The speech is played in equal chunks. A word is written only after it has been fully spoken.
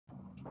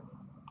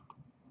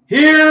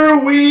Here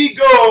we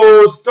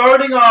go.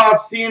 Starting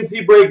off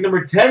CNC break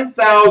number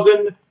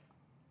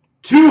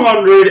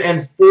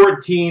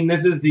 10,214.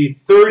 This is the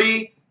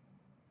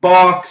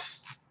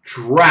 30-box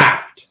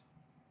draft.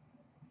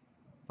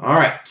 All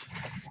right.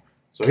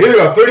 So here we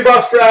go.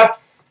 30-box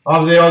draft.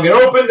 Obviously, they all get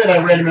opened, then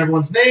I random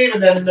everyone's name,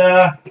 and then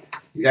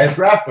you guys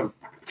draft them.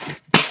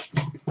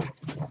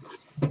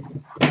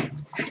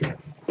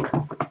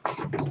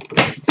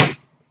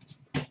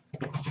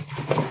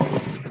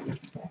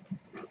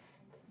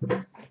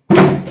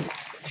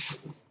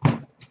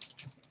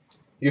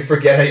 You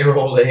forget at your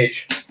old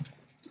age.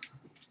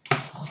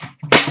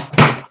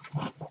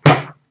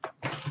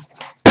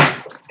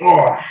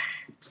 Oh,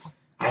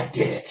 I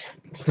did it.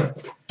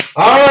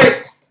 All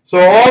right. So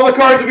all the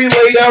cards will be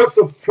laid out,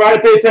 so try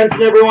to pay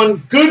attention,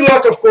 everyone. Good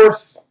luck, of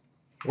course.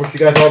 Wish you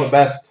guys all the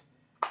best.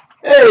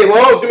 Hey,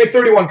 well, it's going to be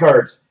 31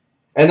 cards.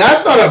 And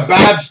that's not a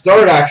bad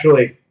start,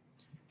 actually.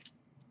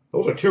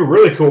 Those are two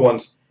really cool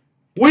ones.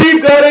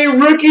 We've got a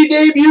rookie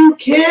debut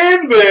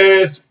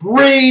canvas,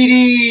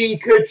 Brady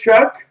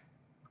Tkachuk.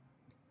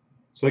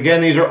 So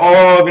again, these are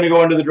all going to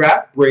go into the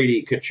draft.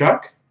 Brady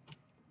Tkachuk.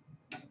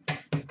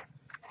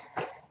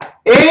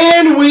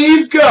 And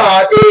we've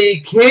got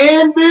a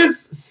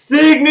Canvas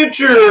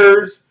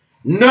Signatures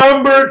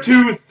number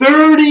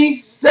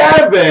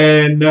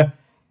 237,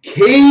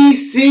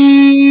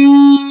 Casey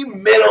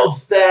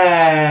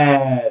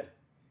Mittelstadt.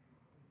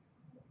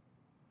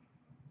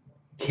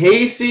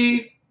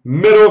 Casey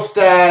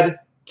Mittelstadt,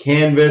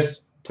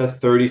 Canvas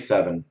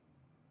 /37.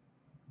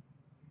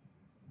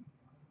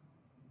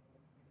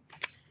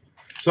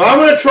 So I'm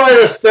going to try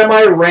to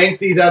semi-rank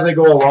these as I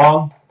go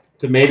along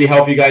to maybe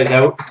help you guys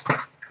out.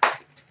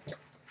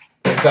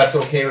 If that's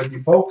okay with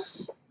you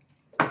folks.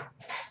 I'm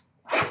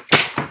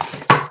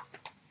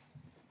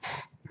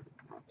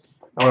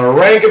going to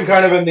rank them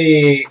kind of in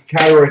the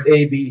categories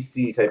A, B,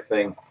 C type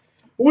thing.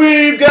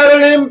 We've got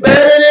an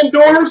embedded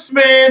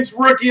endorsements,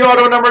 rookie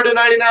auto number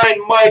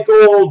 /99,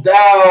 Michael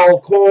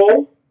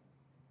Dalcol.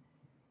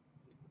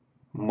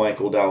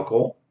 Michael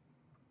Dalcol.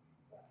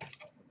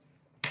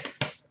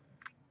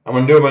 I'm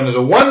going to do them into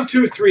the 1,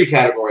 2, 3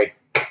 category.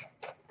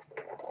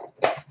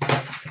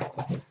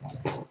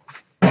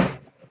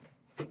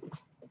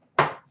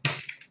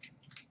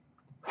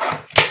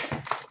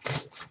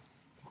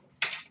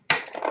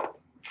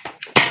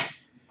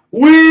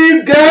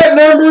 We've got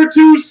number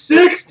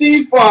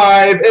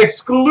 265,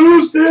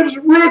 exclusives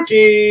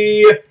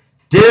rookie,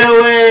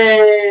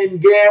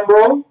 Dylan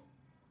Gambrell.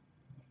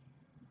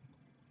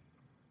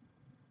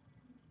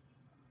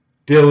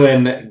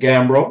 Dylan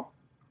Gambrell.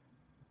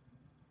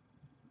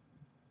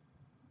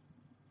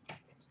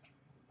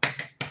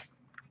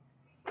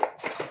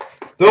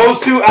 Those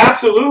two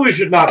absolutely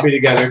should not be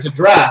together. It's a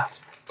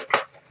draft.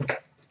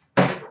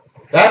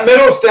 That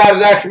Mittelstadt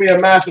is actually a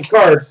massive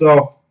card,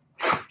 so.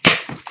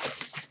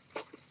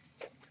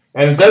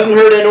 And it doesn't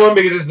hurt anyone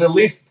because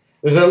there's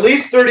at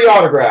least 30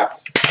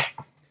 autographs.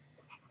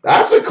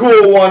 That's a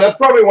cool one. That's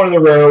probably one of the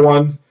rarer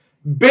ones.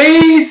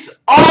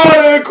 Base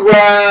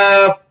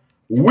autograph,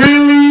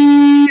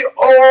 Willie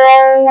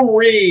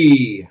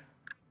O'Ree.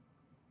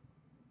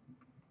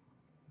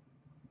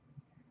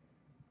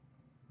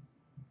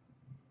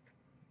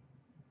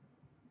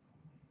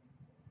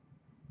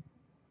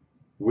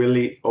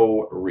 Willie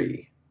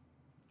O'Ree.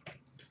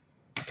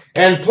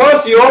 And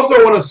plus, you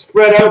also want to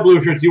spread out blue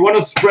shirts. You want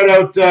to spread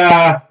out.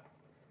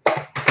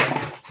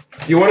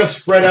 You want to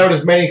spread out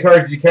as many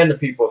cards as you can to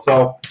people.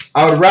 So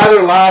I would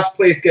rather last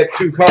place get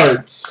 2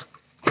 cards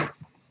to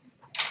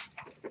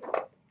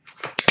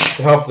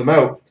help them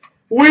out.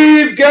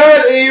 We've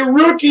got a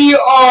rookie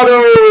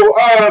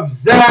auto of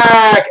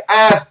Zach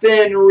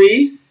Aston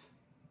Reese.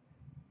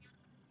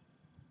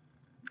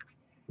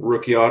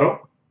 Rookie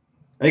auto.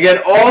 And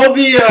again, all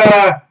the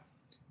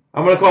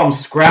I'm going to call them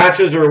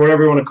scratches or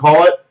whatever you want to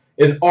call it,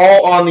 is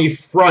all on the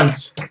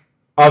front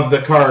of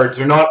the cards.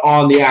 They're not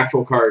on the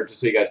actual cards, just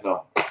so you guys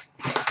know.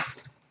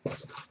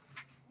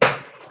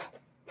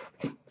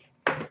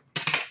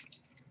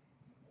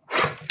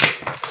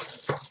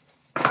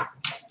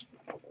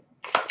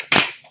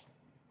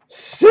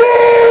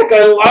 Sick!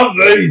 I love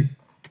these!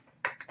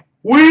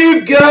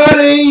 We've got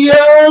a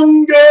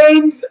Young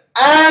Guns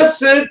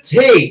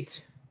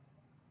acetate.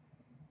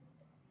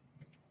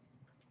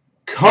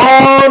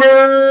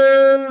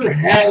 Connor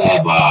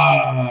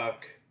Hellebuck.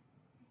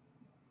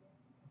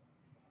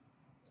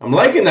 I'm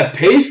liking the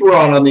pace we're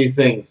on these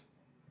things.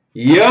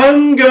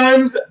 Young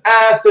Guns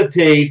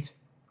acetate,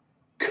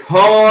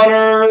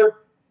 Connor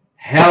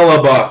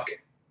Hellebuck.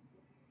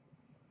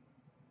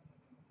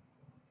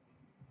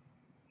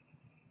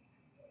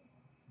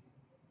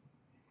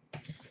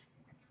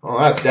 Well,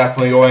 that's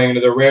definitely going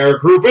into the rare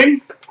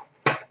grouping.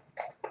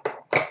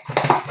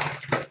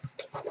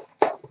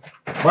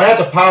 Might have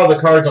to pile the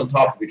cards on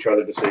top of each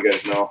other just so you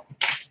guys know.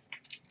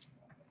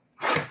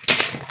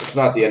 It's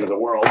not the end of the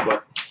world,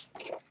 but.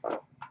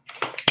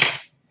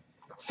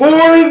 For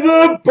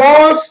the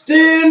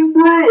Boston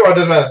Bruins, oh, it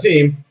doesn't matter the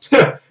team.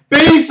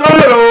 Base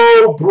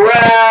auto,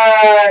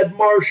 Brad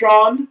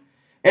Marchand.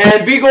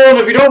 And Be Golden,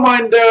 if you don't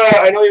mind,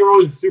 I know you're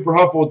always super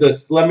helpful with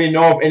this. Let me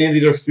know if any of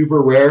these are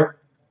super rare,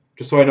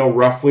 just so I know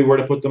roughly where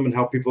to put them and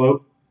help people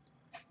out.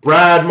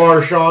 Brad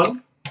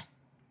Marchand.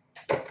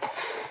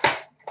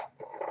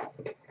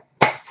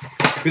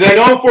 Because I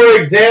know, for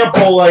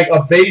example, like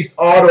a base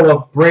auto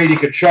of Brady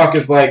Tkachuk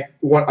is like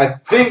what I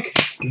think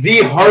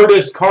the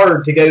hardest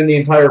card to get in the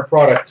entire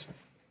product.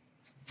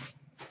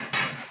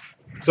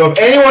 So if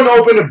anyone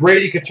opened a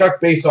Brady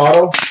Tkachuk base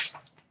auto,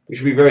 you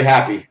should be very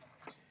happy.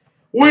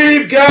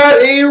 We've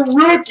got a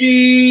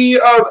rookie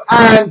of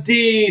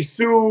Antti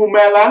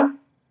Suomela.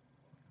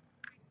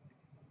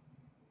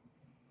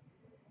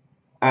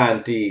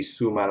 Antti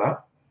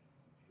Suomela.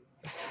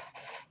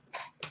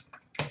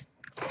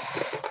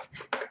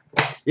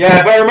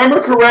 Yeah, if I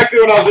remember correctly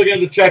when I was looking at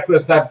the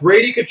checklist, that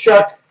Brady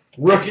Tkachuk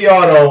rookie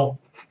auto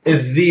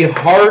is the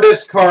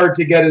hardest card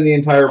to get in the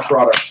entire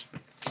product.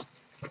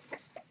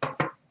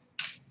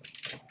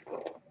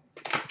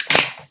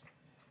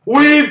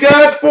 We've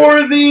got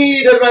for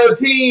the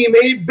team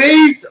a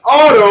base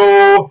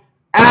auto,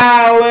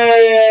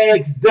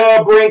 Alex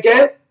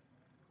DeBrincat.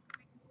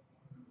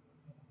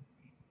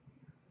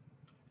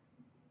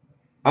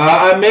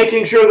 I'm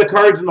making sure the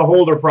card's in the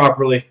holder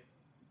properly.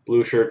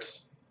 Blue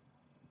shirts.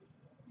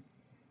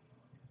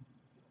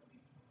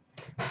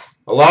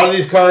 A lot of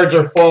these cards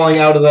are falling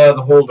out of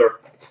the holder.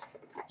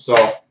 So,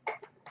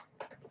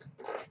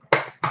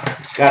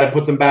 got to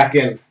put them back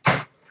in.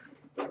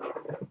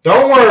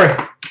 Don't worry.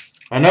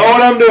 I know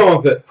what I'm doing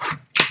with it.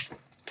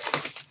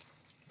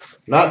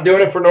 Not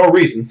doing it for no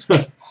reason.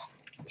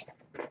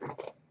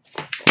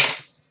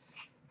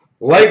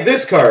 Like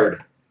this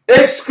card.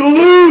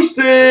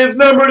 Exclusives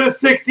number to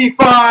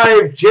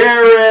 65,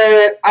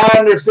 Jarrett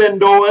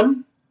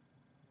Anderson-Dolan.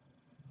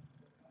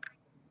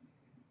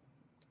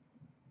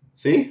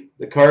 See?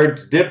 The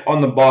cards dip on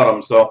the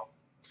bottom, so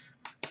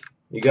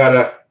you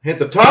gotta hit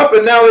the top,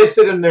 and now they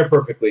sit in there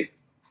perfectly.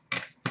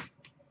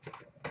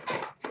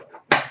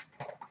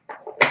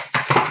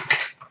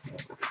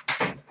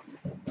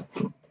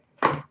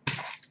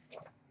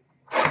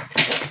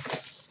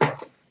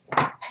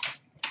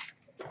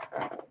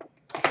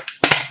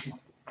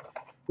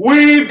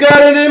 We've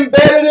got an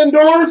embedded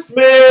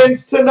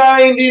endorsements to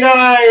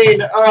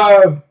 99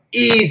 of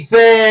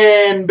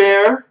Ethan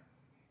Bear.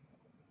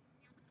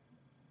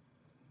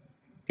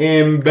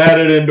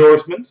 Embedded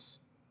endorsements,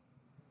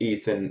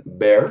 Ethan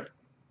Bear.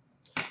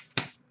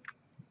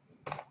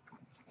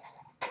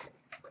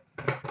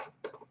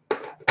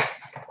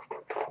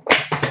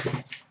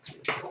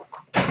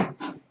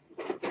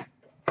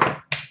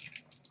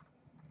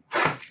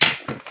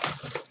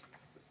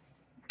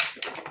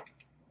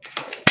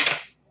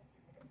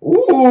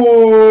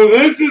 Ooh,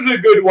 this is a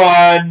good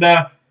one.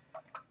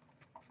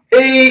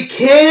 A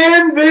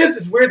canvas.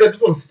 It's weird that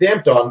this one's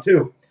stamped on,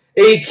 too.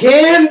 A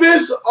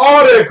canvas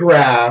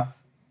autograph,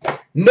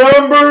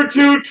 number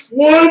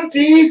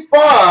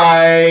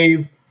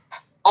 225,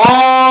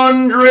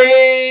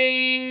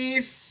 Andrei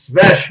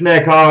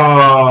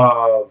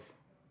Svechnikov.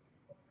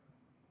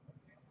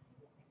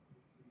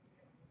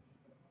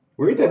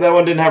 Weird that that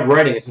one didn't have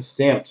writing. It's just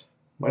stamped.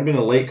 Might have been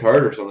a late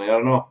card or something. I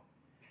don't know.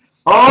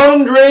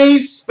 Andrei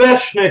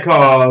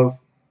Svechnikov,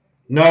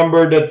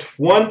 number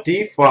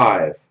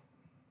 25.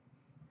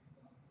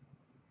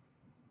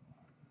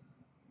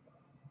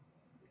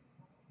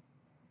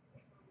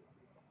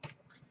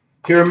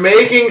 You're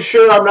making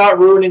sure I'm not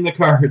ruining the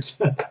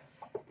cards.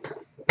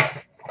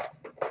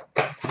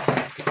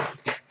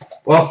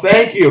 Well,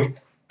 thank you.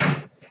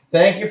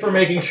 Thank you for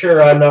making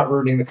sure I'm not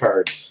ruining the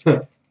cards.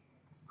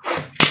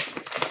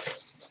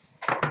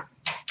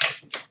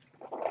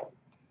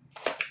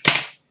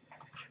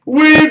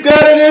 We've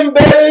got an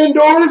embedded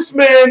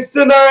endorsements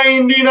to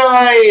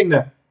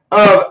 99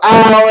 of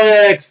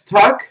Alex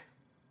Tuck.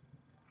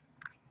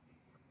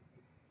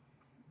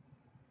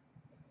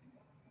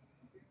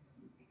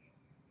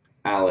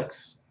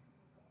 Alex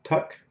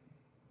Tuck.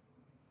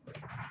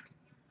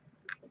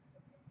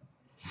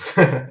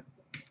 I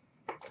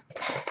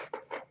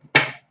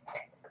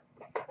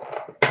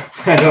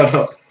don't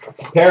know.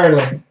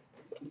 Apparently.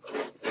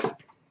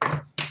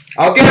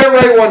 I'll get it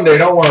right one day,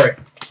 don't worry.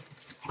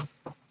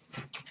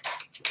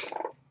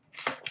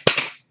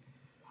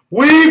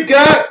 We've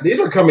got, these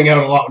are coming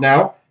out a lot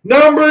now,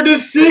 number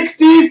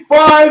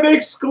 65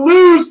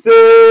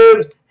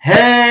 exclusives,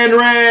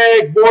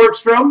 Henrik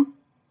Borgstrom.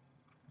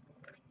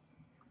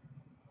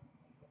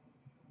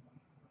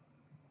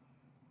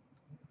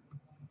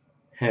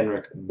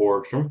 Henrik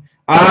Borgstrom.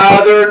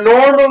 They're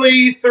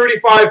normally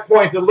 35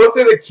 points. It looks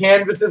like the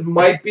canvases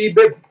might be a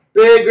bit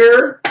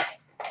bigger.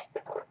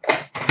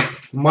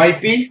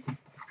 Might be.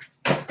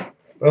 But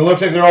it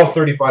looks like they're all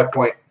 35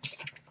 point.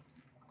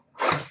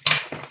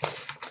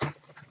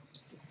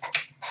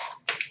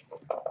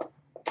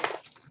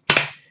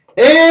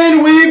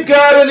 And we've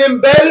got an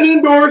embedded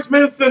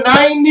endorsements to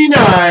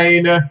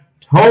 99,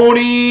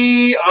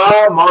 Tony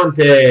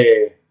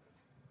Amonte.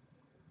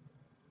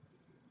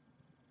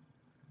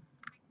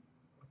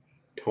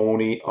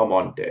 Tony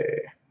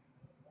Amonte.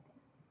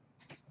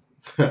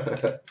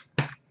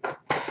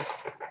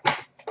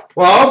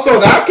 Well, also,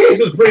 that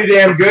case was pretty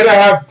damn good. I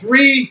have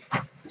 3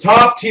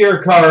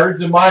 top-tier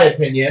cards, in my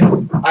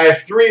opinion. I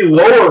have 3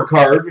 lower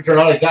cards, which are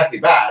not exactly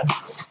bad.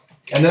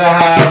 And then I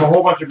have a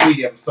whole bunch of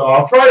mediums. So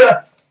I'll try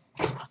to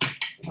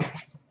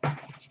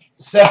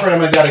separate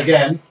them like that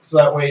again. So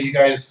that way you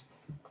guys,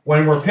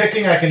 when we're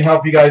picking, I can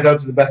help you guys out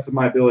to the best of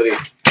my ability.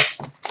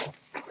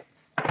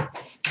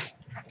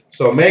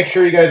 So make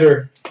sure you guys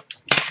are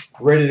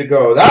ready to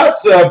go.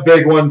 That's a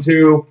big one,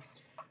 too.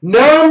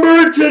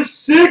 Number to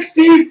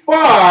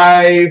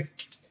 65,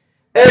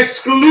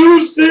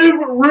 exclusive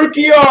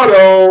rookie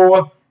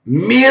auto,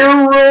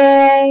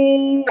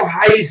 Miro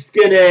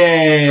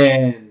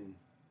Heiskanen.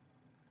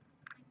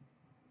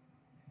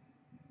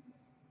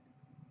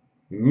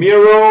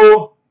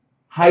 Miro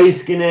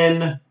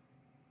Heiskanen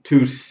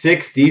to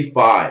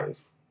 65.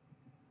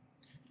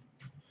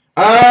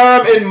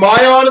 In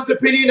my honest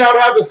opinion, I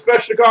would have the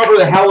Svechnikov or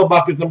the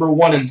Hellebuck as number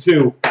 1 and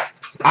 2.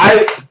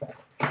 I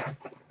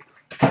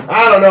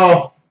don't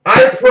know.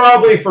 I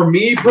probably, for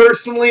me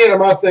personally, and I'm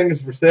not saying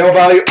this for sale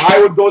value,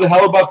 I would go the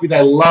Hellebuck because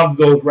I love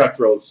those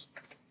retros.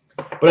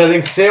 But I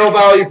think sale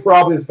value,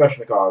 probably the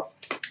Svechnikov.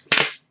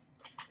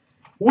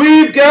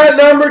 We've got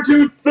number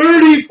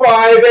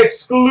 235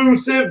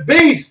 exclusive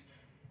base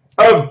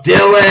of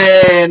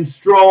Dylan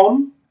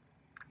Strome.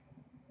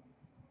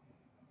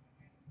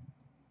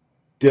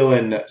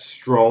 Dylan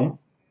Strome.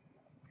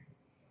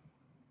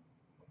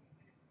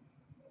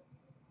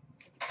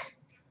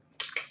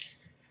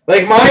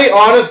 Like, my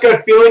honest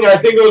gut feeling, I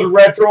think those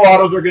retro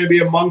autos are going to be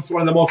amongst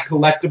one of the most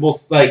collectible,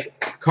 like,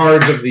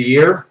 cards of the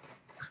year.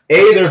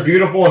 A, they're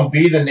beautiful, and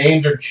B, the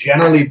names are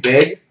generally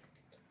big.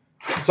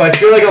 So I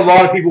feel like a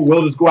lot of people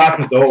will just go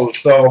after those.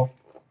 So,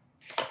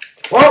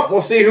 well,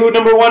 we'll see who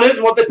number 1 is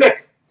and what they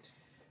pick.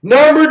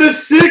 Number to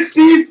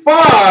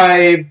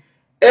 65,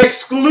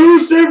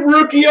 exclusive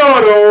rookie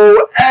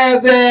auto,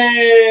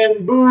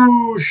 Evan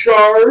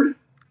Bouchard.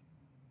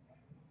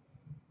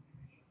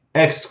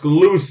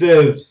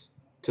 Exclusives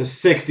to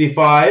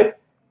 65,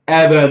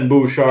 Evan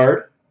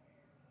Bouchard.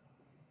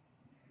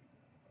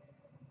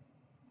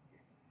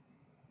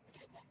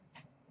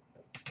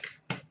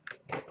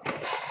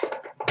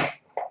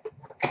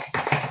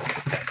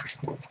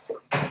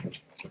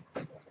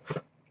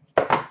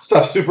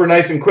 Stuff's super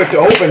nice and quick to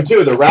open,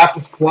 too. The wrap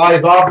just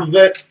flies off of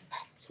it.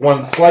 It's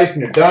one slice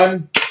and you're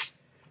done.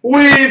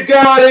 We've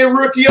got a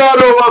rookie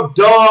auto of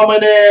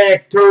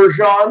Dominic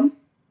Turgeon.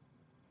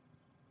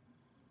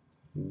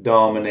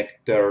 Dominic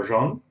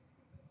Turgeon.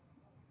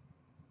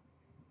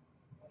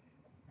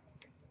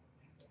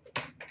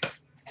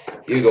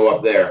 You go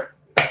up there.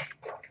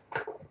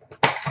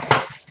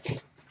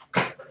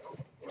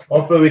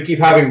 Hopefully we keep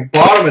having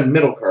bottom and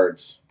middle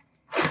cards.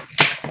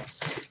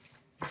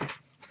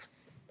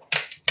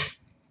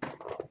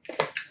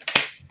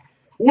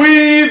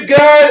 We've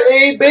got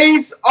a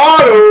base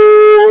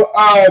auto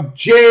of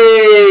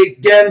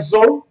Jake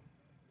Gensel.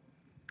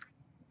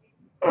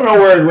 I don't know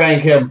where I'd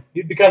rank him.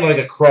 He'd be kind of like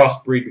a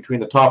crossbreed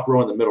between the top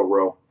row and the middle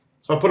row.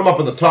 So I put him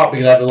up at the top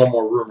because I have a little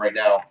more room right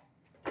now.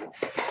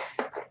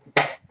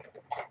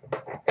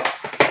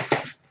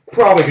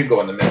 Probably could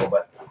go in the middle,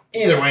 but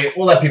either way,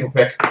 we'll let people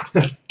pick.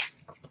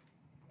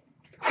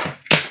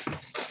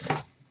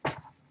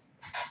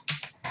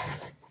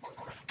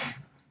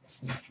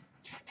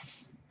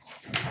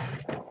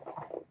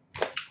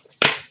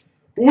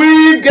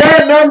 We've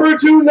got number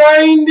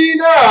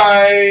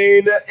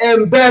 299,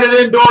 embedded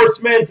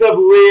endorsements of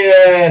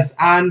Elias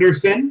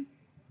Anderson.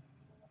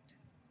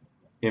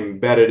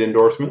 Embedded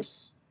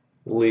endorsements,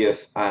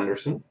 Elias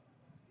Anderson.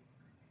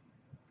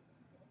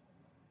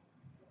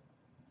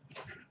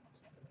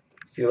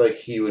 I feel like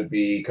he would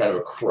be kind of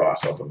a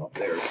cross up and up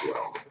there as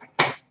well.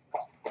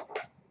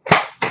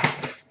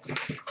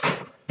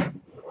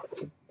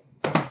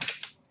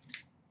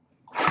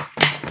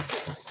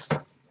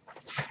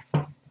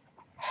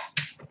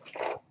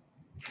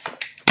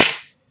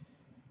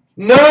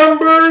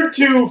 Number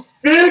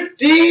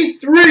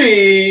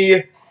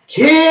 253,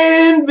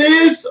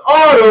 Canvas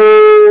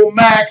Auto,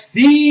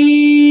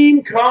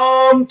 Maxime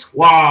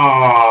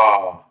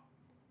Comtois.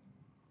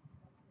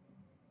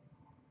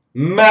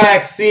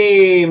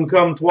 Maxime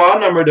Comtois,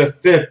 number to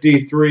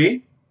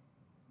 53.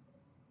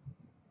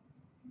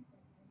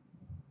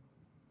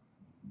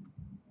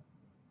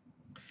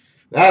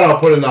 That I'll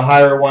put in the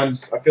higher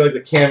ones. I feel like the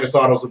canvas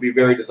autos will be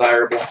very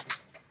desirable.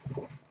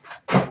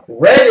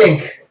 Red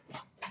ink.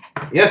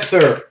 Yes,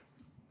 sir.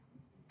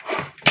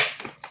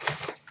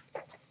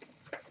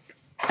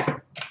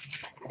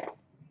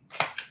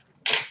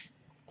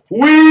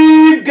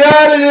 We've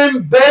got an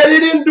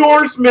embedded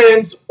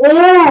endorsements,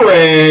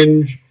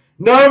 orange,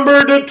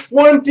 number to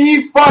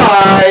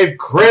 25,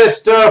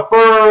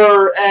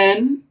 Christopher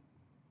N.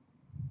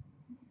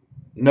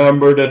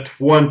 Number to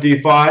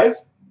 25,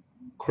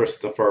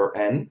 Christopher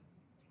N.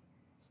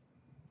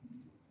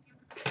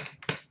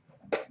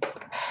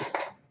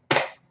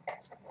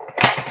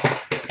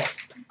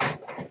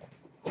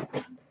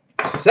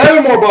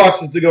 Seven more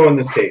boxes to go in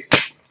this case.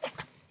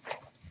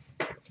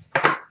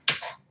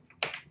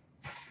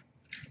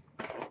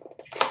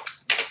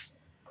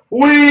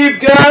 We've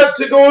got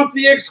to go with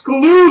the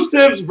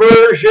exclusives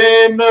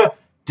version,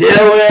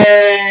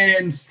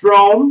 Dylan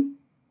Strome.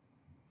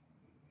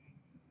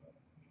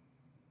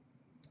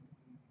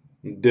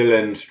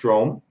 Dylan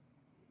Strome.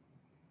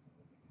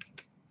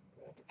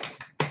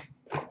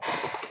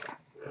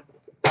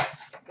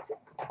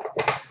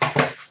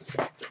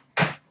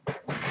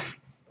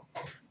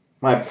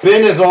 My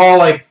bin is all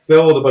like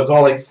filled, but it's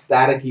all like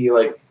staticky,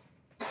 like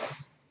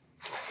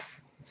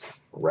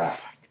crap.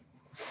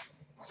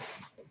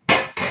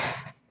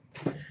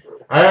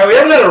 We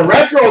haven't had a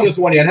retro on this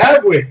one yet,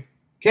 have we?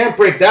 Can't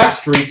break that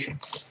streak.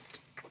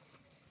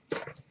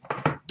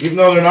 Even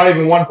though they're not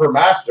even one per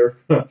master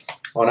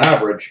on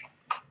average.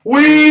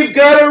 We've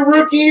got a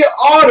rookie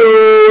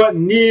auto,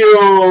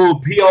 Neil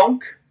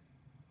Pionk.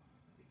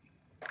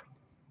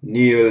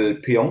 Neil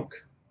Pionk.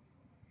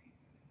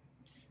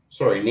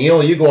 Sorry,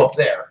 Neil, you go up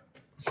there.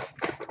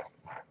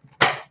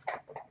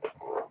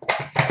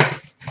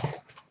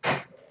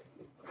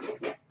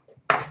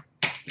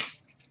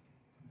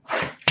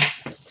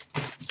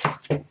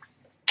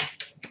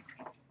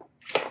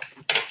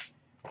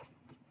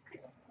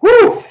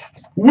 Whew!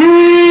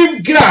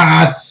 We've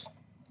got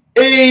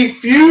a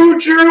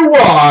Future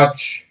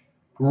Watch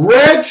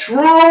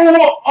Retro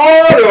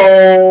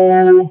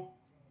Auto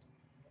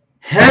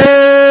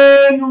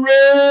Henrik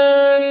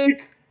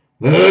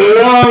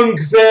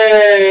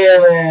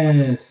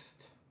Lundqvist.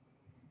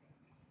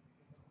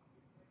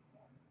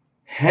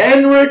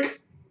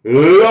 Henrik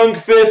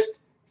Lundqvist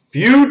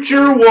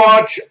Future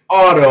Watch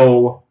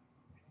Auto.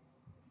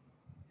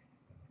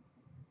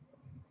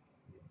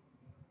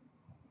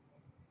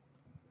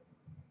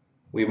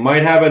 We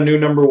might have a new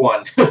number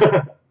 1.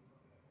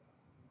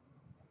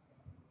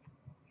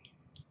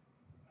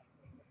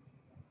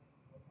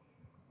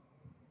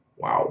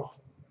 Wow.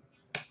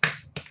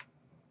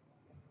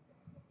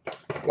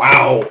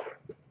 Wow.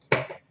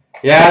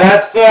 Yeah,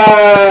 that's,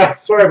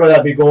 sorry about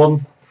that, Big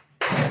Golden.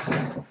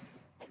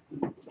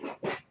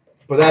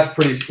 But that's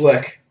pretty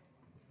slick.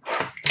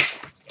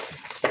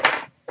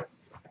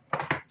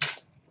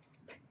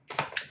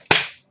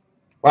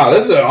 Wow,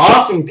 this is an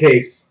awesome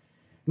case.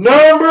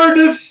 Number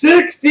to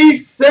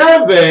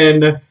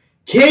 67,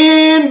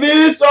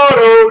 Canvas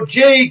Auto,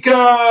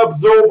 Jacob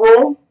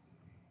Zobro.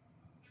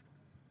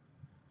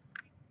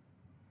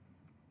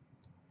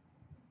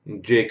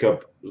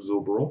 Jacob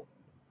Zobro.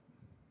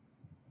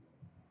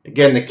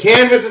 Again, the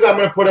canvases I'm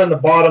going to put on the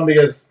bottom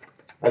because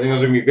I think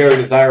those are going to be very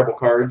desirable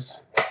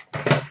cards.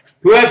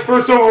 Who has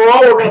first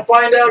overall? We're going to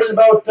find out in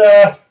about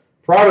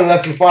probably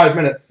less than 5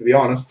 minutes, to be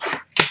honest.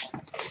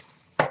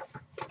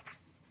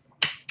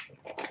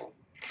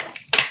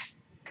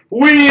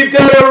 We've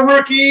got a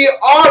rookie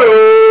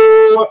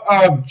auto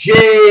of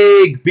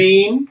Jake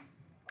Bean.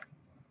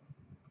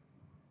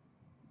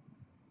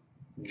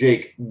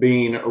 Jake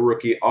Bean, a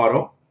rookie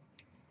auto.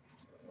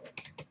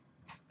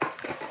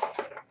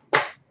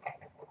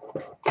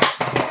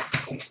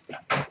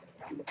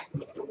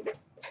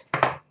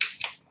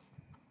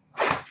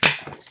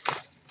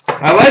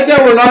 I like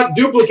that we're not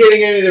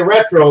duplicating any of the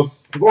retros.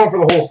 We're going for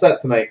the whole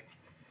set tonight.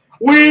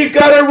 We've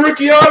got a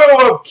rookie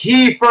auto of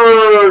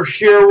Kiefer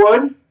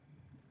Sherwood.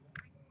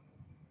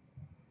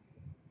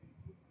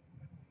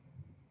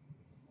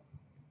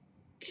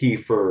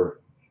 Kiefer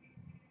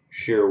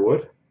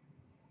Sherwood.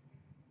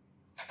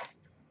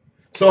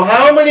 So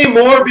how many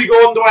more Big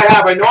Golden do I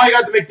have? I know I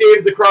got the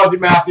McDavid, the Crosby,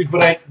 Matthews,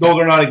 but those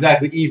are not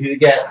exactly easy to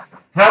get.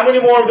 How many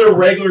more of their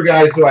regular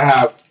guys do I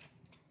have?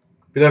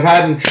 Because I've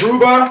had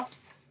Trouba,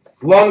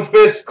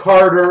 Lundqvist,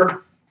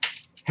 Carter,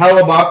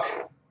 Hellebuck.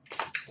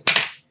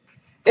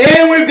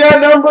 And we've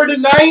got number to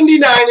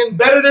 99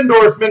 embedded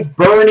endorsements,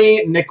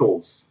 Bernie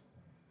Nichols.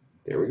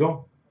 There we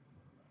go.